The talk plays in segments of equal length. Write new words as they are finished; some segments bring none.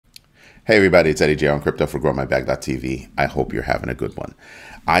Hey everybody, it's Eddie J on crypto for growmybag.tv. I hope you're having a good one.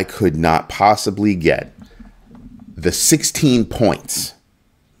 I could not possibly get the 16 points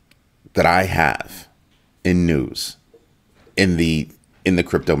that I have in news in the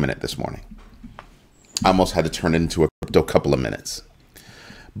crypto minute this morning. I almost had to turn it into a crypto couple of minutes.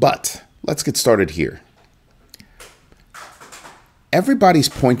 But let's get started here. Everybody's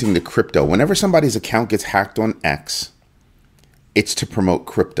pointing to crypto. Whenever somebody's account gets hacked on X, it's to promote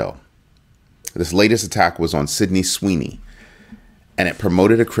crypto. This latest attack was on Sydney Sweeney, and it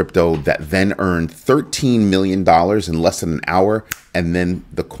promoted a crypto that then earned $13 million in less than an hour, and then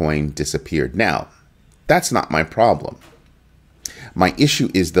the coin disappeared. Now, that's not my problem. My issue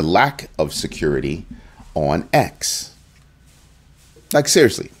is the lack of security on X. Like,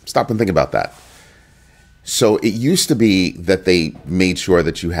 seriously, stop and think about that. So it used to be that they made sure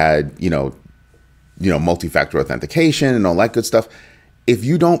that you had, multi-factor authentication and all that good stuff. If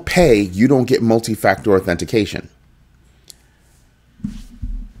you don't pay, you don't get multi-factor authentication.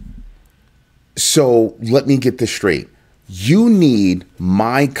 So let me get this straight. You need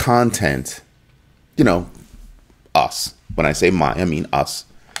my content, us. When I say my, I mean us.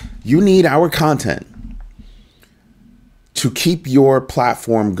 You need our content to keep your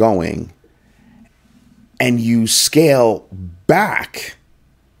platform going, and you scale back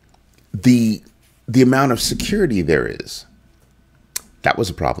the amount of security there is. That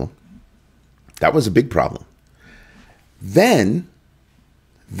was a problem. That was a big problem. Then,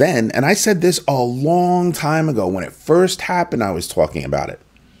 and I said this a long time ago when it first happened, I was talking about it.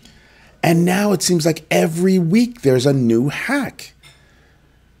 And now it seems like every week there's a new hack.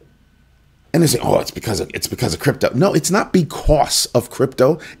 And they say, oh, it's because of crypto. No, it's not because of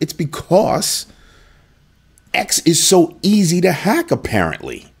crypto. It's because X is so easy to hack,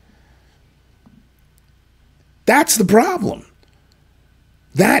 apparently. That's the problem.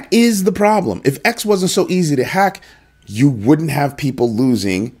 That is the problem. If X wasn't so easy to hack, you wouldn't have people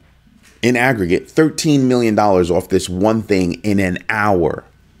losing, in aggregate, $13 million off this one thing in an hour.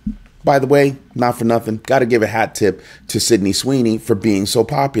 By the way, not for nothing, got to give a hat tip to Sydney Sweeney for being so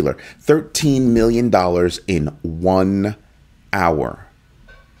popular. $13 million in 1 hour.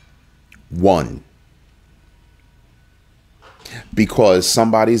 One. Because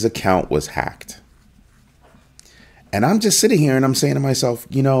somebody's account was hacked. And I'm just sitting here and I'm saying to myself,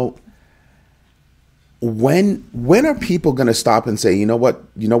 when are people going to stop and say, you know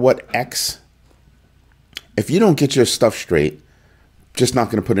what, X, if you don't get your stuff straight, just not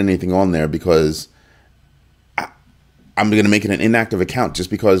going to put anything on there because I'm going to make it an inactive account just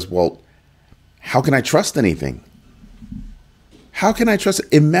because, well, how can I trust anything? How can I trust it?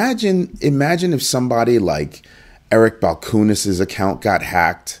 Imagine if somebody like Eric Balchunas' account got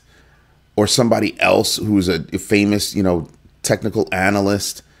hacked, or somebody else who's a famous, technical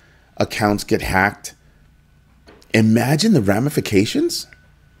analyst accounts get hacked. Imagine the ramifications.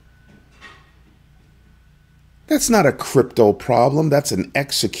 That's not a crypto problem. That's an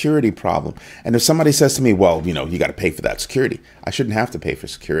X security problem. And if somebody says to me, well, you got to pay for that security, I shouldn't have to pay for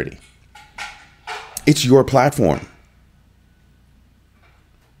security. It's your platform.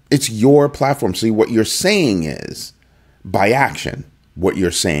 It's your platform. See, what you're saying is, by action, what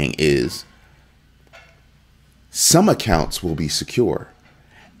you're saying is some accounts will be secure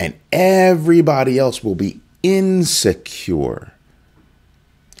and everybody else will be insecure,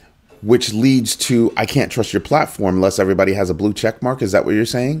 which leads to, I can't trust your platform unless everybody has a blue check mark. Is that what you're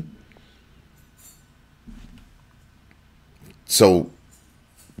saying? So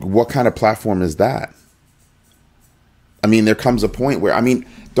what kind of platform is that? I mean, there comes a point where,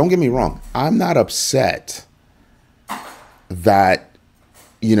 don't get me wrong. I'm not upset that,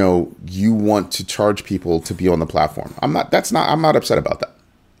 you want to charge people to be on the platform. I'm not upset about that.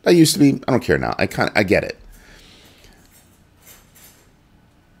 That used to be, I don't care now. I get it.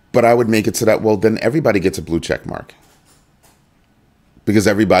 But I would make it so that, well, then everybody gets a blue check mark because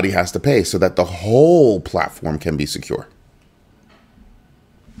everybody has to pay so that the whole platform can be secure.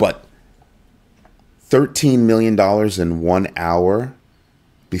 But $13 million in 1 hour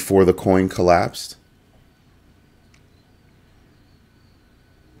before the coin collapsed,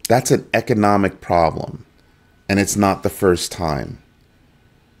 that's an economic problem, and it's not the first time.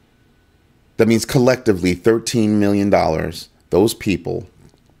 That means collectively $13 million, those people,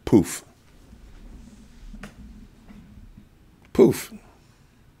 poof. Poof.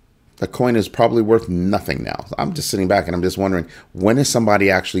 The coin is probably worth nothing now. I'm just sitting back and I'm just wondering, when is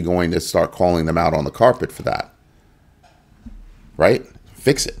somebody actually going to start calling them out on the carpet for that? Right?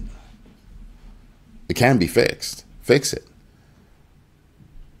 Fix it. It can be fixed. Fix it.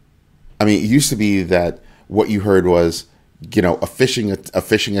 It used to be that what you heard was a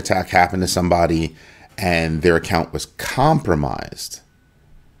phishing attack happened to somebody and their account was compromised.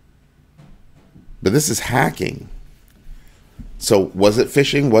 But this is hacking. So was it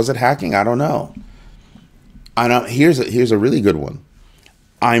phishing? Was it hacking? I don't know. Here's a really good one.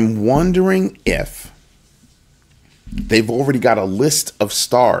 I'm wondering if they've already got a list of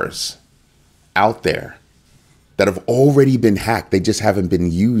stars out there that have already been hacked. They just haven't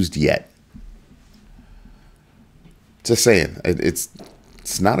been used yet. Just saying, it's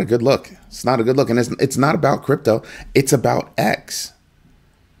not a good look. It's not a good look, and it's not about crypto. It's about X.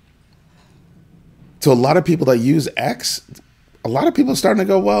 So a lot of people that use X, a lot of people are starting to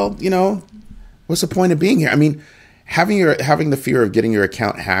go, well, what's the point of being here? I mean, having the fear of getting your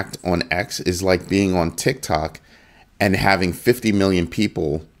account hacked on X is like being on TikTok and having 50 million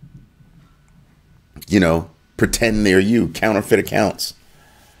people, pretend they're you, counterfeit accounts.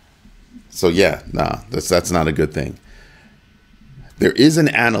 So yeah, that's not a good thing. There is an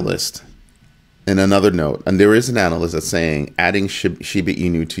analyst, in another note, and there is an analyst that's saying adding Shiba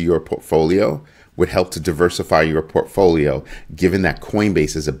Inu to your portfolio would help to diversify your portfolio, given that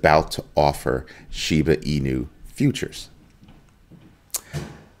Coinbase is about to offer Shiba Inu futures.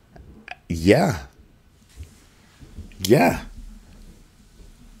 Yeah.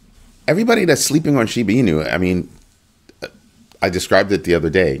 Everybody that's sleeping on Shiba Inu, I mean, I described it the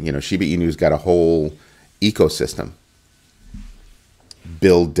other day. Shiba Inu's got a whole ecosystem.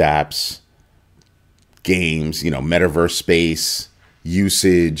 Build dApps, games, metaverse space,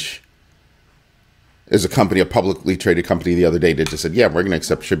 usage. There's a publicly traded company the other day that just said, yeah, we're going to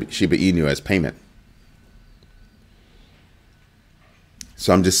accept Shiba Inu as payment.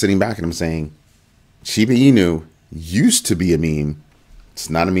 So I'm just sitting back and I'm saying, Shiba Inu used to be a meme. It's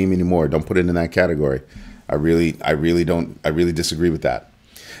not a meme anymore. Don't put it in that category. I really disagree with that.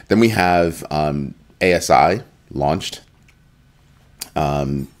 Then we have ASI launched.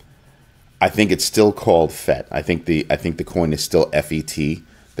 I think it's still called FET. I think the coin is still FET.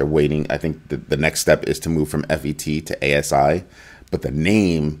 They're waiting. I think the next step is to move from FET to ASI, but the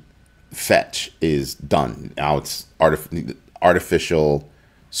name Fetch is done. Now it's artificial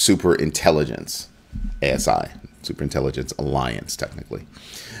superintelligence, ASI, Superintelligence Alliance, technically.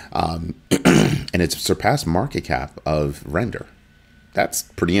 And it's surpassed market cap of Render. That's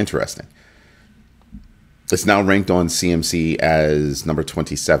pretty interesting. It's now ranked on CMC as number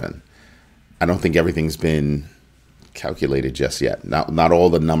 27. I don't think everything's been calculated just yet. Not all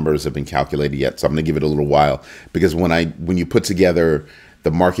the numbers have been calculated yet, so I'm going to give it a little while, because when you put together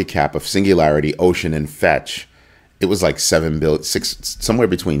the market cap of Singularity, Ocean, and Fetch, it was like somewhere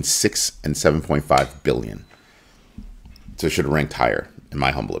between 6 and 7.5 billion. So it should have ranked higher, in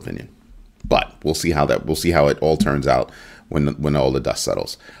my humble opinion. But we'll see how it all turns out when all the dust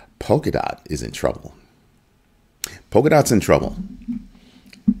settles. Polkadot is in trouble. Polkadot's in trouble.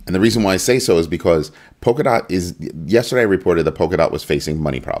 And the reason why I say so is because yesterday I reported that Polkadot was facing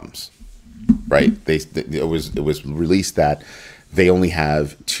money problems, right? It was released that they only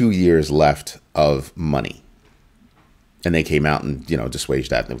have 2 years left of money. And they came out and,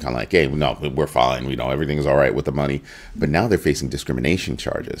 dissuaged that. They're kind of like, hey, no, we're fine. Everything is all right with the money. But now they're facing discrimination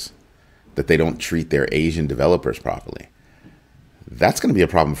charges that they don't treat their Asian developers properly. That's going to be a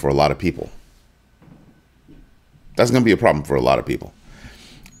problem for a lot of people. That's going to be a problem for a lot of people.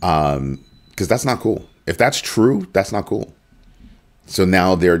 Because that's not cool. If that's true, that's not cool. So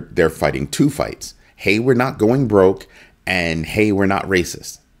now they're fighting two fights. Hey, we're not going broke, and hey, we're not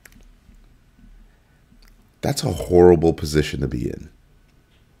racist. That's a horrible position to be in.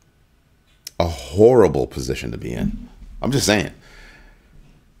 A horrible position to be in. I'm just saying.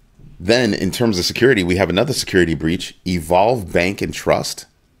 Then, in terms of security, we have another security breach. Evolve Bank and Trust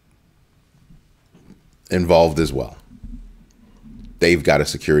involved as well. They've got a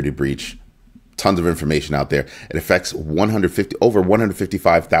security breach. Tons of information out there. It affects over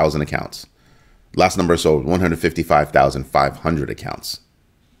 155,000 accounts. Last number sold 155,500 accounts.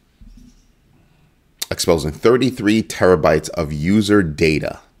 Exposing 33 terabytes of user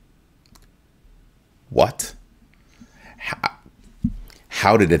data. What?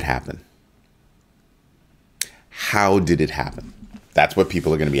 How did it happen? How did it happen? That's what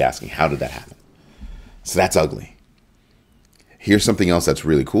people are going to be asking. How did that happen? So that's ugly. Here's something else that's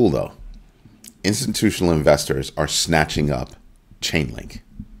really cool, though. Institutional investors are snatching up Chainlink.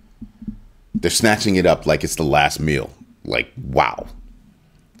 They're snatching it up like it's the last meal. Like, wow.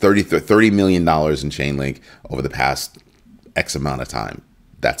 $30 million in Chainlink over the past X amount of time.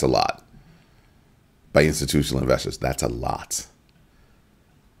 That's a lot. By institutional investors, that's a lot.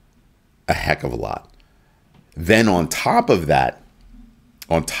 A heck of a lot. Then on top of that,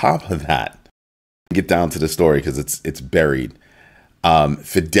 get down to the story because it's buried.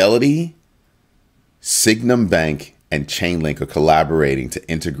 Fidelity, Sygnum Bank, and Chainlink are collaborating to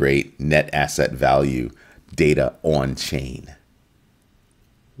integrate net asset value data on chain.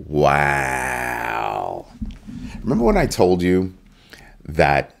 Wow. Remember when I told you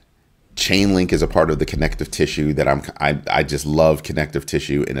that Chainlink is a part of the connective tissue that I just love connective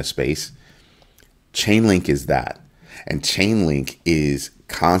tissue in a space? Chainlink is that. And Chainlink is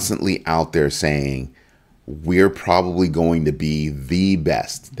constantly out there saying, we're probably going to be the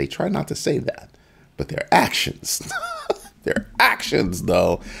best. They try not to say that, but their actions, their actions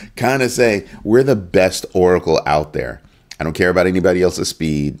though, kind of say we're the best oracle out there. I don't care about anybody else's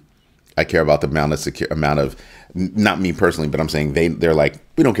speed. I care about the amount of, not me personally, but I'm saying they're like,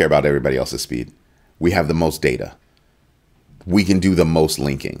 we don't care about everybody else's speed. We have the most data. We can do the most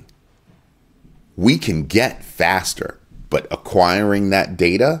linking. We can get faster, but acquiring that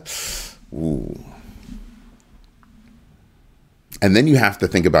data, ooh. And then you have to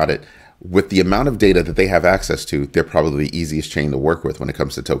think about it. With the amount of data that they have access to, they're probably the easiest chain to work with when it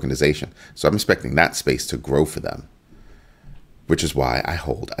comes to tokenization. So I'm expecting that space to grow for them, which is why I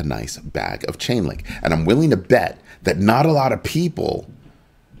hold a nice bag of Chainlink. And I'm willing to bet that not a lot of people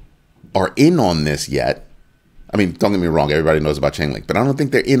are in on this yet. I mean, don't get me wrong, everybody knows about Chainlink, but I don't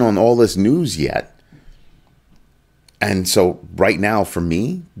think they're in on all this news yet. And so right now, for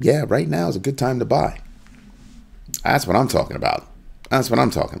me, yeah, right now is a good time to buy. That's what I'm talking about. That's what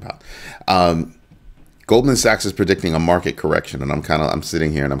I'm talking about. Goldman Sachs is predicting a market correction, and I'm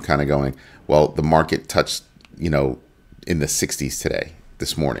sitting here and I'm kind of going, well, the market touched, in the 60s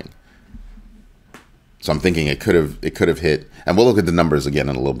this morning. So I'm thinking it could have hit, and we'll look at the numbers again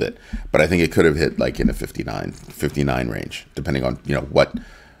in a little bit, but I think it could have hit like in the 59 range, depending on, what.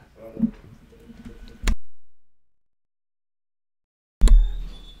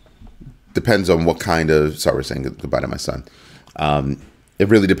 Depends on what kind of, sorry, we're saying goodbye to my son. It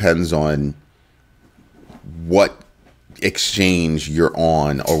really depends on what exchange you're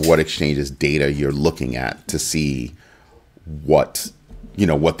on or what exchange's data you're looking at to see what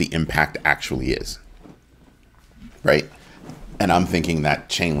the impact actually is, right? And I'm thinking that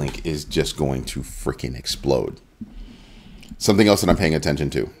Chainlink is just going to freaking explode. Something else that I'm paying attention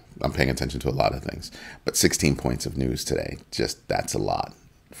to. I'm paying attention to a lot of things, but 16 points of news today, that's a lot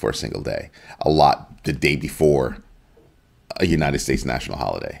for a single day. A lot the day before a United States national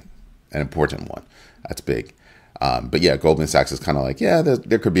holiday, an important one. That's big. But yeah, Goldman Sachs is kind of like, yeah,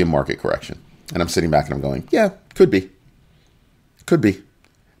 there could be a market correction. And I'm sitting back and I'm going, yeah, could be. Could be.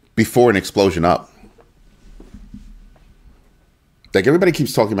 Before an explosion up. Like everybody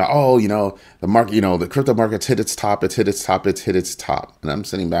keeps talking about, the market, the crypto market's hit its top, it's hit its top, it's hit its top. And I'm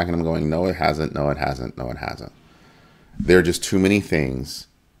sitting back and I'm going, no, it hasn't, no, it hasn't, no, it hasn't. There are just too many things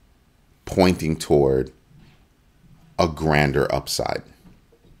pointing toward a grander upside.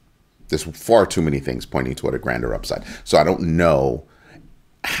 There's far too many things pointing toward a grander upside. So I don't know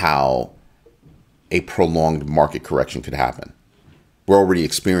how a prolonged market correction could happen. We're already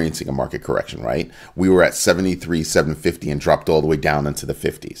experiencing a market correction, right? We were at 73, 750 and dropped all the way down into the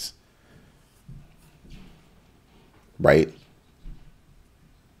 50s. Right?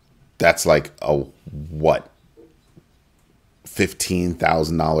 That's like a what?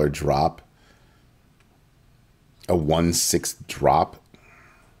 $15,000 drop? A 1/6 drop?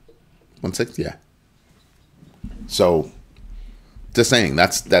 1/6, yeah. So just saying,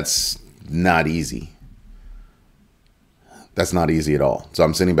 that's not easy. That's not easy at all. So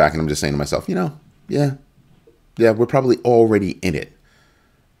I'm sitting back and I'm just saying to myself, yeah, we're probably already in it.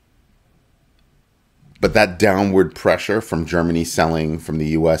 But that downward pressure from Germany selling, from the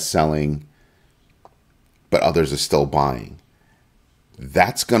US selling, but others are still buying,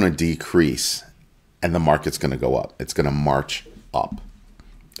 that's going to decrease and the market's going to go up. It's going to march up.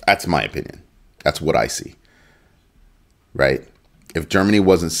 That's my opinion. That's what I see. Right? If Germany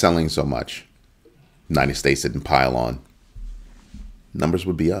wasn't selling so much, United States didn't pile on, numbers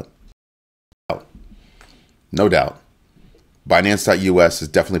would be up. No doubt. Binance.us is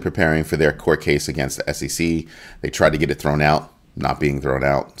definitely preparing for their court case against the SEC. They tried to get it thrown out, not being thrown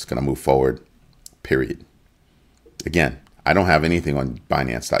out. It's going to move forward, period. Again, I don't have anything on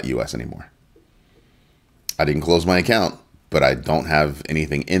Binance.us anymore. I didn't close my account, but I don't have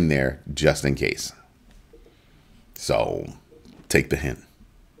anything in there just in case. So take the hint.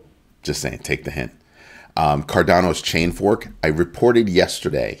 Just saying, take the hint. Cardano's chain fork, I reported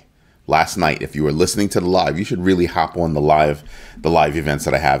last night. If you were listening to the live, you should really hop on the live events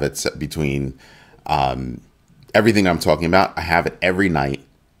that I have. It's between everything I'm talking about. I have it every night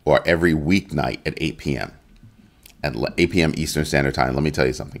or every weeknight at 8 p.m. at 8 p.m. Eastern Standard Time. Let me tell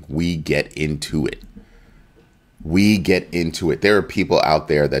you something. We get into it. We get into it. There are people out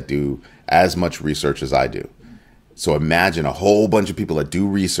there that do as much research as I do. So imagine a whole bunch of people that do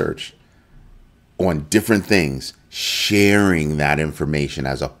research on different things, sharing that information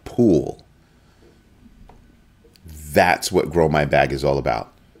as a pool. That's what Grow My Bag is all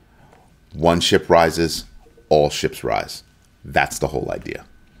about. One ship rises, all ships rise. That's the whole idea.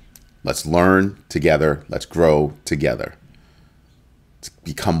 Let's learn together. Let's grow together. Let's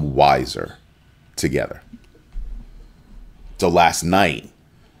become wiser together. So last night,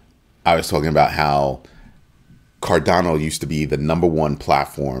 I was talking about how Cardano used to be the #1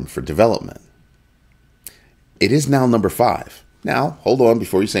 platform for development. It is now number 5. Now, hold on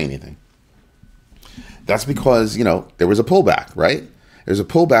before you say anything. That's because, there was a pullback, right? There's a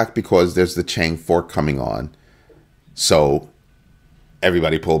pullback because there's the Chain fork coming on. So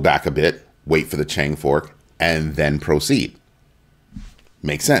everybody pull back a bit, wait for the Chain fork, and then proceed.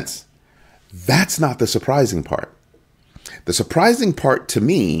 Makes sense. That's not the surprising part. The surprising part to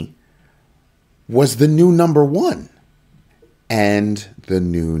me was the new #1 and the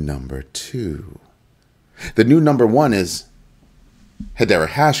new #2. The new #1 is Hedera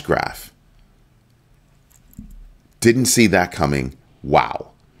hash graph. Didn't see that coming.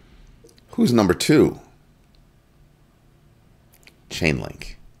 Wow. Who's #2?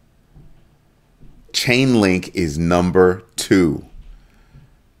 Chainlink. Chainlink is #2.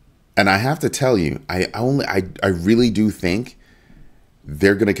 And I have to tell you, I really do think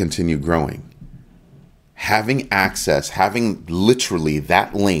they're going to continue growing. Having access, having literally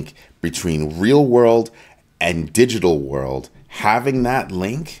that link between real world and digital world, having that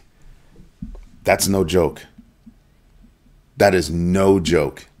link, that's no joke. That is no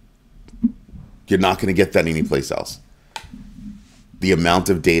joke. You're not going to get that anyplace else. The amount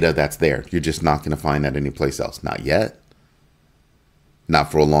of data that's there, you're just not going to find that anyplace else. Not yet.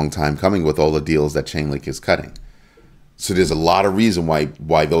 Not for a long time coming with all the deals that Chainlink is cutting. So there's a lot of reason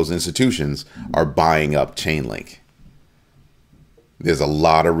why those institutions are buying up Chainlink. There's a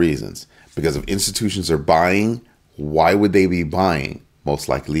lot of reasons. Because if institutions are buying, why would they be buying? Most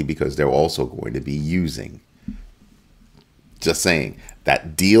likely because they're also going to be using. Just saying,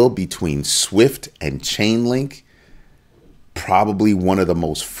 that deal between Swift and Chainlink, probably one of the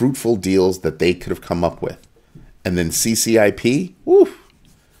most fruitful deals that they could have come up with. And then CCIP, woo,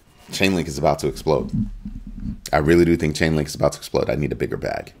 Chainlink is about to explode. I really do think Chainlink is about to explode. I need a bigger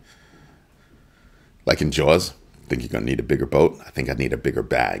bag. Like in Jaws, I think you're going to need a bigger boat. I think I need a bigger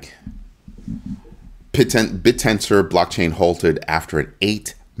bag. BitTensor blockchain halted after an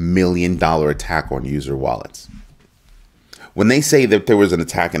 $8 million attack on user wallets. When they say that there was an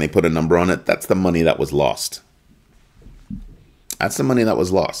attack and they put a number on it, that's the money that was lost. That's the money that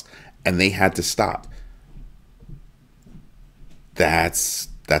was lost. And they had to stop. That's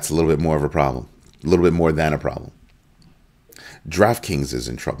a little bit more of a problem. A little bit more than a problem. DraftKings is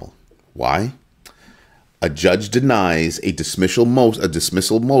in trouble. Why? A judge denies a dismissal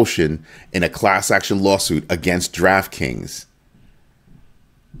motion in a class action lawsuit against DraftKings.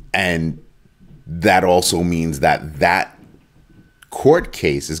 And that also means that court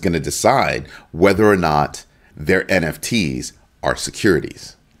case is going to decide whether or not their NFTs are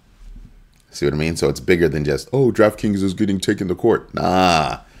securities. See what I mean? So it's bigger than just, oh, DraftKings is getting taken to court.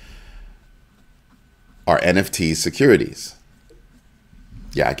 Nah. Are NFTs securities?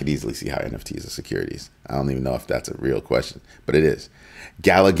 Yeah, I could easily see how NFTs are securities. I don't even know if that's a real question, but it is.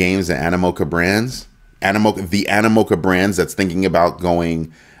 Gala Games and Animoca Brands. The Animoca Brands that's thinking about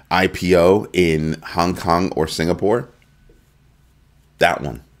going IPO in Hong Kong or Singapore. That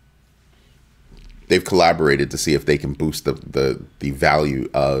one. They've collaborated to see if they can boost the value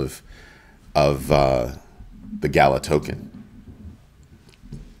of the Gala token.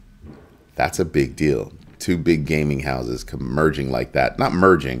 That's a big deal. Two big gaming houses merging like that. Not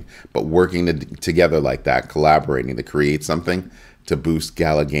merging, but working together like that, collaborating to create something to boost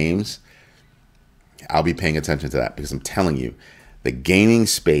Gala Games. I'll be paying attention to that because I'm telling you, the gaming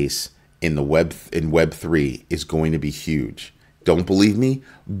space in Web3 is going to be huge. Don't believe me?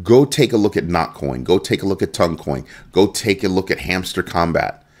 Go take a look at Notcoin. Go take a look at Tonguecoin. Go take a look at Hamster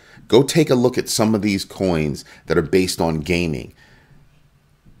Combat. Go take a look at some of these coins that are based on gaming.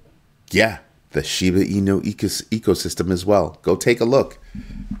 Yeah, the Shiba Inu ecosystem as well. Go take a look.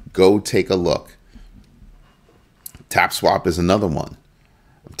 Go take a look. TapSwap is another one.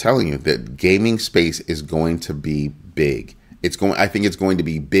 I'm telling you that gaming space is going to be big. I think it's going to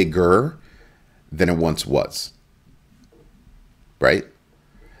be bigger than it once was. Right?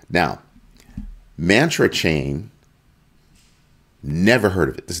 Now, Mantra Chain, never heard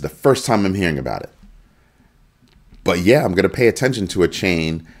of it. This is the first time I'm hearing about it. But yeah, I'm going to pay attention to a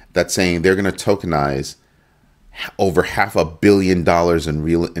chain that's saying they're going to tokenize over $500 million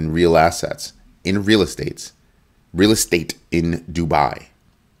in real assets, in real estate in Dubai.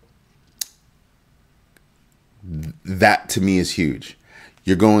 That to me is huge.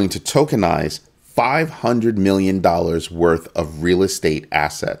 You're going to tokenize $500 million worth of real estate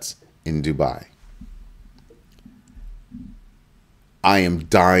assets in Dubai. I am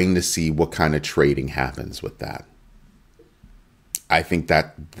dying to see what kind of trading happens with that. I think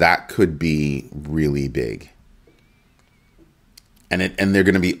that could be really big. And they're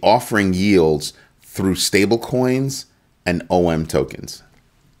going to be offering yields through stable coins and OM tokens.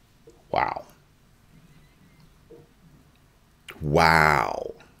 Wow.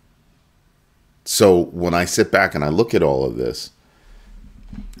 Wow. So when I sit back and I look at all of this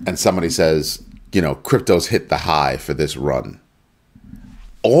and somebody says, you know, crypto's hit the high for this run,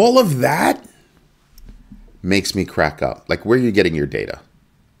 all of that makes me crack up. Like, where are you getting your data?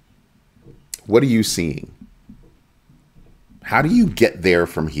 What are you seeing? How do you get there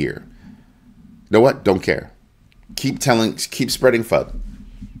from here? You know what? Don't care. Keep spreading FUD.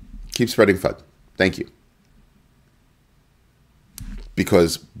 Keep spreading FUD. Thank you.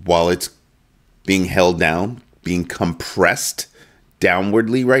 Because while it's being held down, being compressed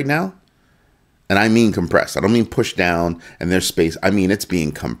downwardly right now, and I mean compressed. I don't mean pushed down and there's space. I mean it's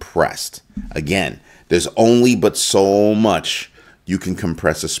being compressed. Again, there's only but so much you can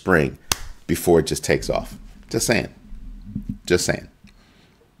compress a spring before it just takes off. Just saying. Just saying.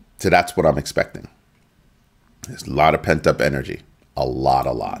 So that's what I'm expecting. There's a lot of pent-up energy. A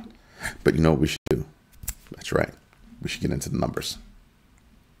lot. But you know what we should do? That's right. We should get into the numbers.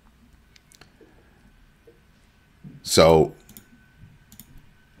 So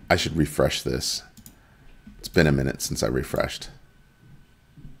I should refresh this. It's been a minute since I refreshed.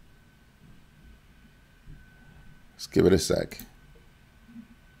 Let's give it a sec.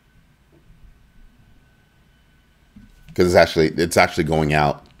 Because it's actually going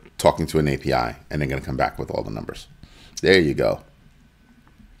out, talking to an API, and they're going to come back with all the numbers. There you go.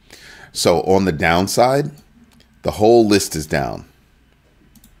 So on the downside, the whole list is down.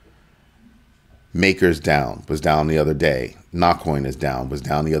 Maker's down, was down the other day. Knockoin is down, was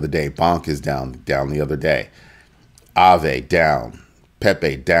down the other day. Bonk is down the other day. Aave down.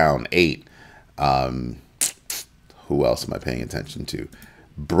 Pepe down 8. Who else am I paying attention to?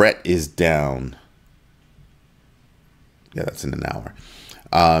 Brett is down. Yeah, that's in an hour.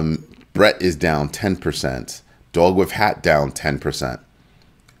 Brett is down 10%. Dog with Hat down 10%.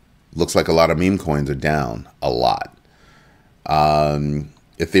 Looks like a lot of meme coins are down a lot.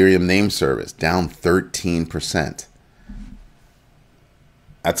 Ethereum name service down 13%.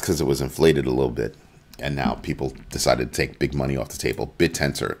 That's because it was inflated a little bit. And now people decided to take big money off the table.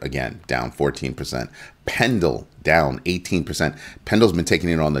 BitTensor, again, down 14%. Pendle, down 18%. Pendle's been taking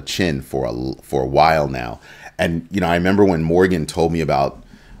it on the chin for a while now. And, you know, I remember when Morgan told me about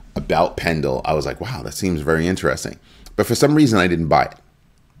Pendle, I was like, wow, that seems very interesting. But for some reason, I didn't buy it.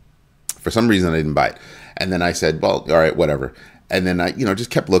 And then I said, well, all right, whatever. And then I, you know, just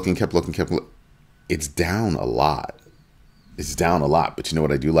kept looking. It's down a lot. But you know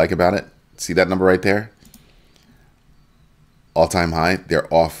what I do like about it? See that number right there? All-time high.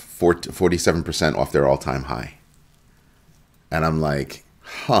 They're off 47% off their all-time high. And I'm like,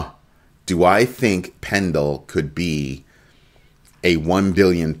 do I think Pendle could be a 1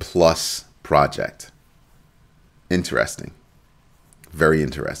 billion plus project? Interesting. Very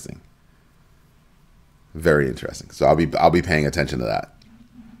interesting. Very interesting. So I'll be paying attention to that.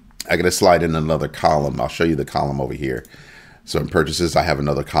 I got to slide in another column. I'll show you the column over here. So in purchases, I have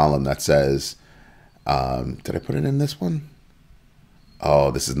another column that says, did I put it in this one?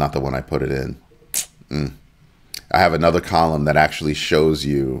 Oh, this is not the one I put it in. I have another column that actually shows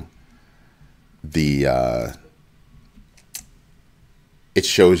you the, it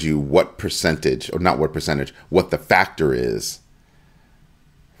shows you what percentage, or not what percentage, what the factor is,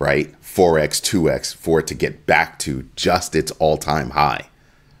 right? 4x, 2x for it to get back to just its all-time high.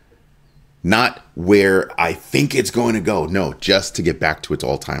 Not where I think it's going to go. No, just to get back to its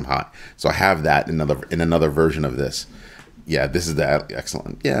all-time high. So I have that in another version of this. Yeah, this is that.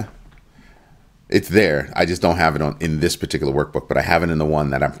 Excellent. Yeah. It's there. I just don't have it in this particular workbook, but I have it in the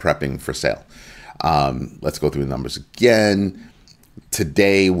one that I'm prepping for sale. Let's go through the numbers again.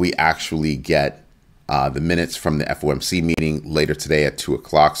 Today, we actually get the minutes from the FOMC meeting later today at 2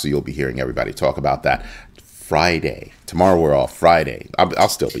 o'clock. So you'll be hearing everybody talk about that. Friday. Tomorrow we're off. Friday. I'll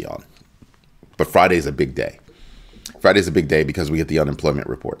still be on. But Friday's a big day. Friday's a big day because we get the unemployment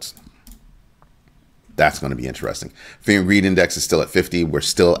reports. That's going to be interesting. Fear and greed index is still at 50. We're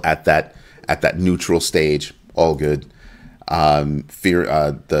still at that neutral stage. all good.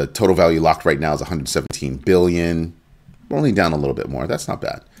 The total value locked right now is 117 billion. We're only down a little bit more. That's not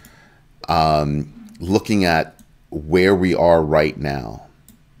bad. Looking at where we are right now,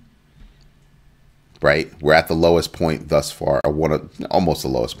 right? We're at the lowest point thus far. Almost the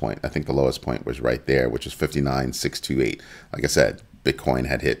lowest point. I think the lowest point was right there, which is 59,628. Like I said, Bitcoin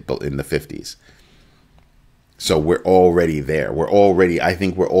had hit in the 50s. So we're already there. I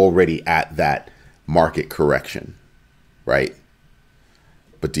think we're already at that market correction, right?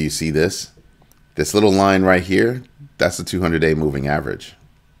 But do you see this? This little line right here, that's the 200-day moving average.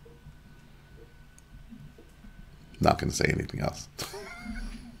 Not going to say anything else.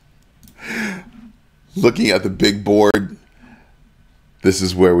 Looking at the big board, this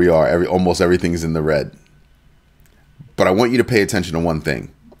is where we are. Almost everything's in the red. But I want you to pay attention to one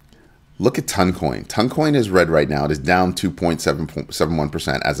thing. Look at Toncoin. Toncoin is red right now. It is down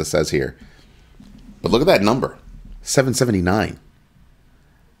 2.71%, as it says here. But look at that number, 779.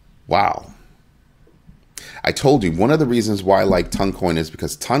 Wow. I told you, one of the reasons why I like Toncoin is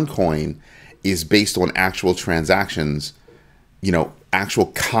because Toncoin is based on actual transactions, you know, actual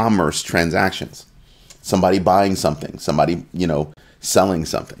commerce transactions. Somebody buying something, somebody, you know, selling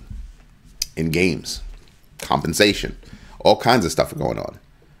something in games, compensation, all kinds of stuff are going on.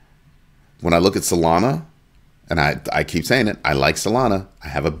 When I look at Solana, and I keep saying it, I like Solana. I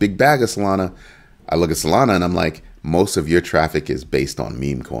have a big bag of Solana. I look at Solana and I'm like, most of your traffic is based on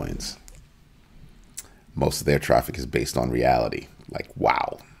meme coins. Most of their traffic is based on reality. Like,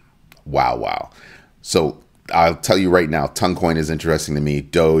 wow. Wow, wow. So I'll tell you right now, Toncoin is interesting to me.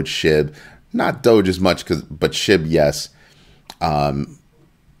 Doge, SHIB, not Doge as much, but SHIB, yes.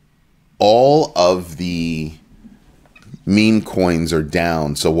 All of the meme coins are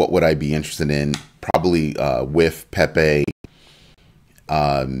down. So what would I be interested in? Probably WIF, Pepe.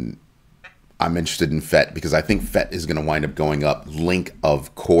 I'm interested in FET because I think FET is going to wind up going up. Link,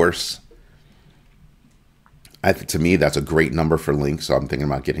 of course. To me, that's a great number for Link. So I'm thinking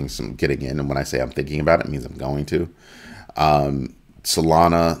about getting in. And when I say I'm thinking about it, it means I'm going to.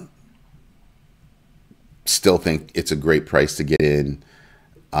 Solana, still think it's a great price to get in.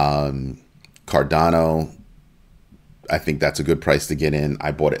 Cardano, I think that's a good price to get in.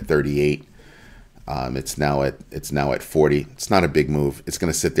 I bought at 38. It's now at 40. It's not a big move. It's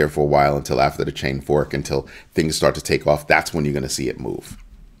going to sit there for a while until after the chain fork, until things start to take off. That's when you're going to see it move.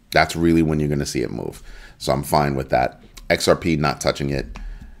 That's really when you're going to see it move. So I'm fine with that. XRP, not touching it.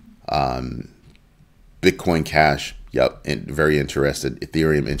 Bitcoin Cash, yep, very interested.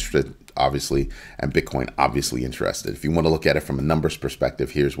 Ethereum interested, obviously, and Bitcoin obviously interested. If you want to look at it from a numbers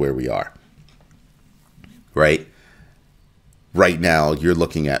perspective, here's where we are. Right? Right now, you're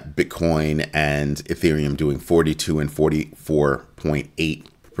looking at Bitcoin and Ethereum doing 42 and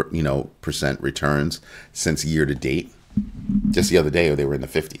 44.8% returns since year to date. Just the other day, they were in the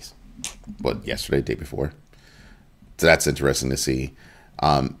 50s. But yesterday, day before. So that's interesting to see.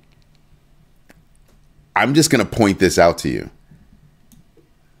 I'm just going to point this out to you.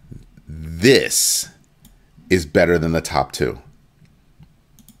 This is better than the top two.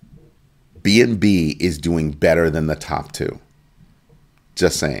 BNB is doing better than the top two.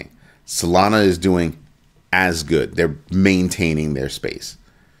 Just saying. Solana is doing as good. They're maintaining their space.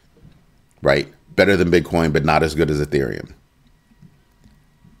 Right? Better than Bitcoin, but not as good as Ethereum.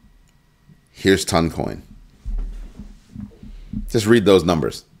 Here's Toncoin. Just read those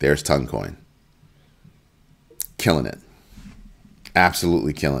numbers. There's Toncoin. Killing it.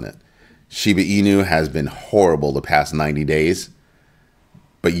 Absolutely killing it. Shiba Inu has been horrible the past 90 days.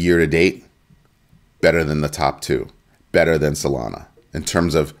 But year to date, better than the top two. Better than Solana. In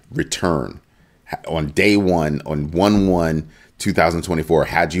terms of return. On day one, on 1/1/2024,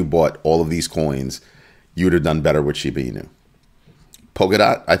 had you bought all of these coins, you would have done better with Shiba Inu.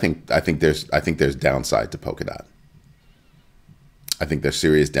 Polkadot, I think there's downside to Polkadot. I think there's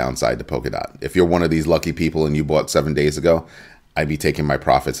serious downside to Polkadot. If you're one of these lucky people and you bought 7 days ago, I'd be taking my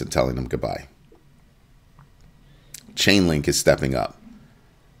profits and telling them goodbye. Chainlink is stepping up.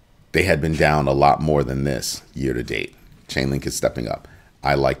 They had been down a lot more than this year to date. Chainlink is stepping up.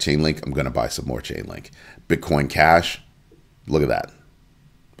 I like Chainlink. I'm going to buy some more Chainlink. Bitcoin Cash, look at that.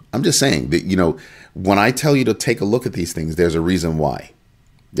 I'm just saying that, you know, when I tell you to take a look at these things, there's a reason why.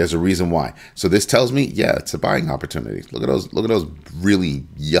 There's a reason why. So this tells me, yeah, it's a buying opportunity. Look at those really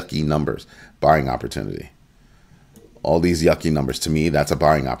yucky numbers. Buying opportunity. All these yucky numbers, to me, that's a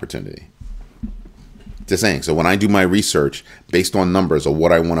buying opportunity. Just saying. So when I do my research based on numbers or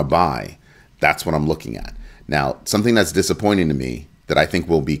what I want to buy, that's what I'm looking at. Now, something that's disappointing to me that I think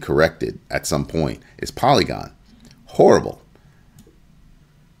will be corrected at some point is Polygon. Horrible.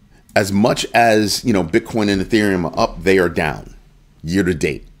 as much as, you know, Bitcoin and Ethereum are up, they are down year to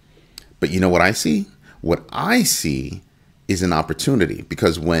date. But you know what I see? What I see is an opportunity,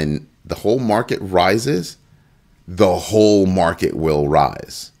 because when the whole market rises, the whole market will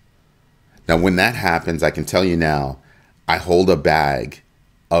rise. Now, when that happens, I can tell you now, I hold a bag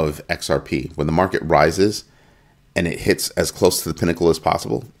of XRP. When the market rises and it hits as close to the pinnacle as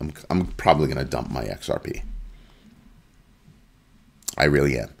possible, I'm probably going to dump my XRP. I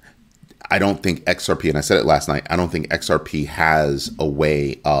really am. I don't think XRP, and I said it last night, I don't think XRP has a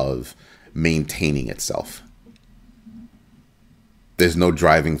way of maintaining itself. There's no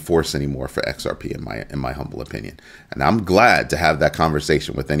driving force anymore for XRP in my humble opinion. And I'm glad to have that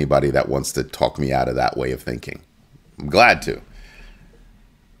conversation with anybody that wants to talk me out of that way of thinking. I'm glad to.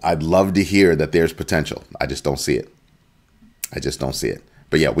 I'd love to hear that there's potential. I just don't see it. I just don't see it.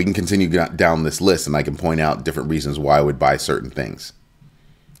 But yeah, we can continue down this list, and I can point out different reasons why I would buy certain things.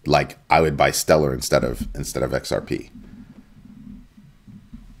 Like I would buy Stellar instead of XRP.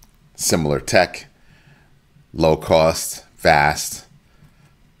 Similar tech, low cost, fast,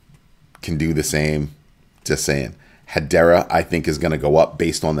 can do the same. Just saying. Hedera, I think, is going to go up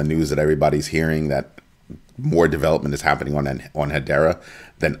based on the news that everybody's hearing, that more development is happening on Hedera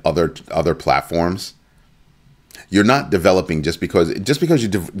than other platforms. You're not developing just because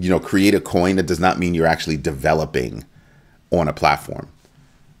you create a coin. That does not mean you're actually developing on a platform,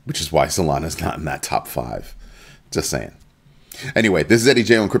 which is why Solana's not in that top 5. Just saying. Anyway, this is Eddie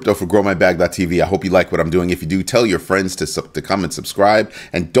J on Crypto for GrowMyBag.tv. I hope you like what I'm doing. If you do, tell your friends to come and subscribe.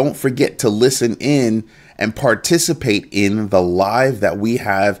 And don't forget to listen in and participate in the live that we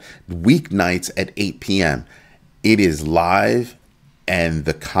have weeknights at 8 p.m. It is live and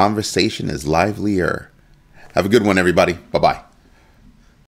the conversation is livelier. Have a good one, everybody. Bye-bye.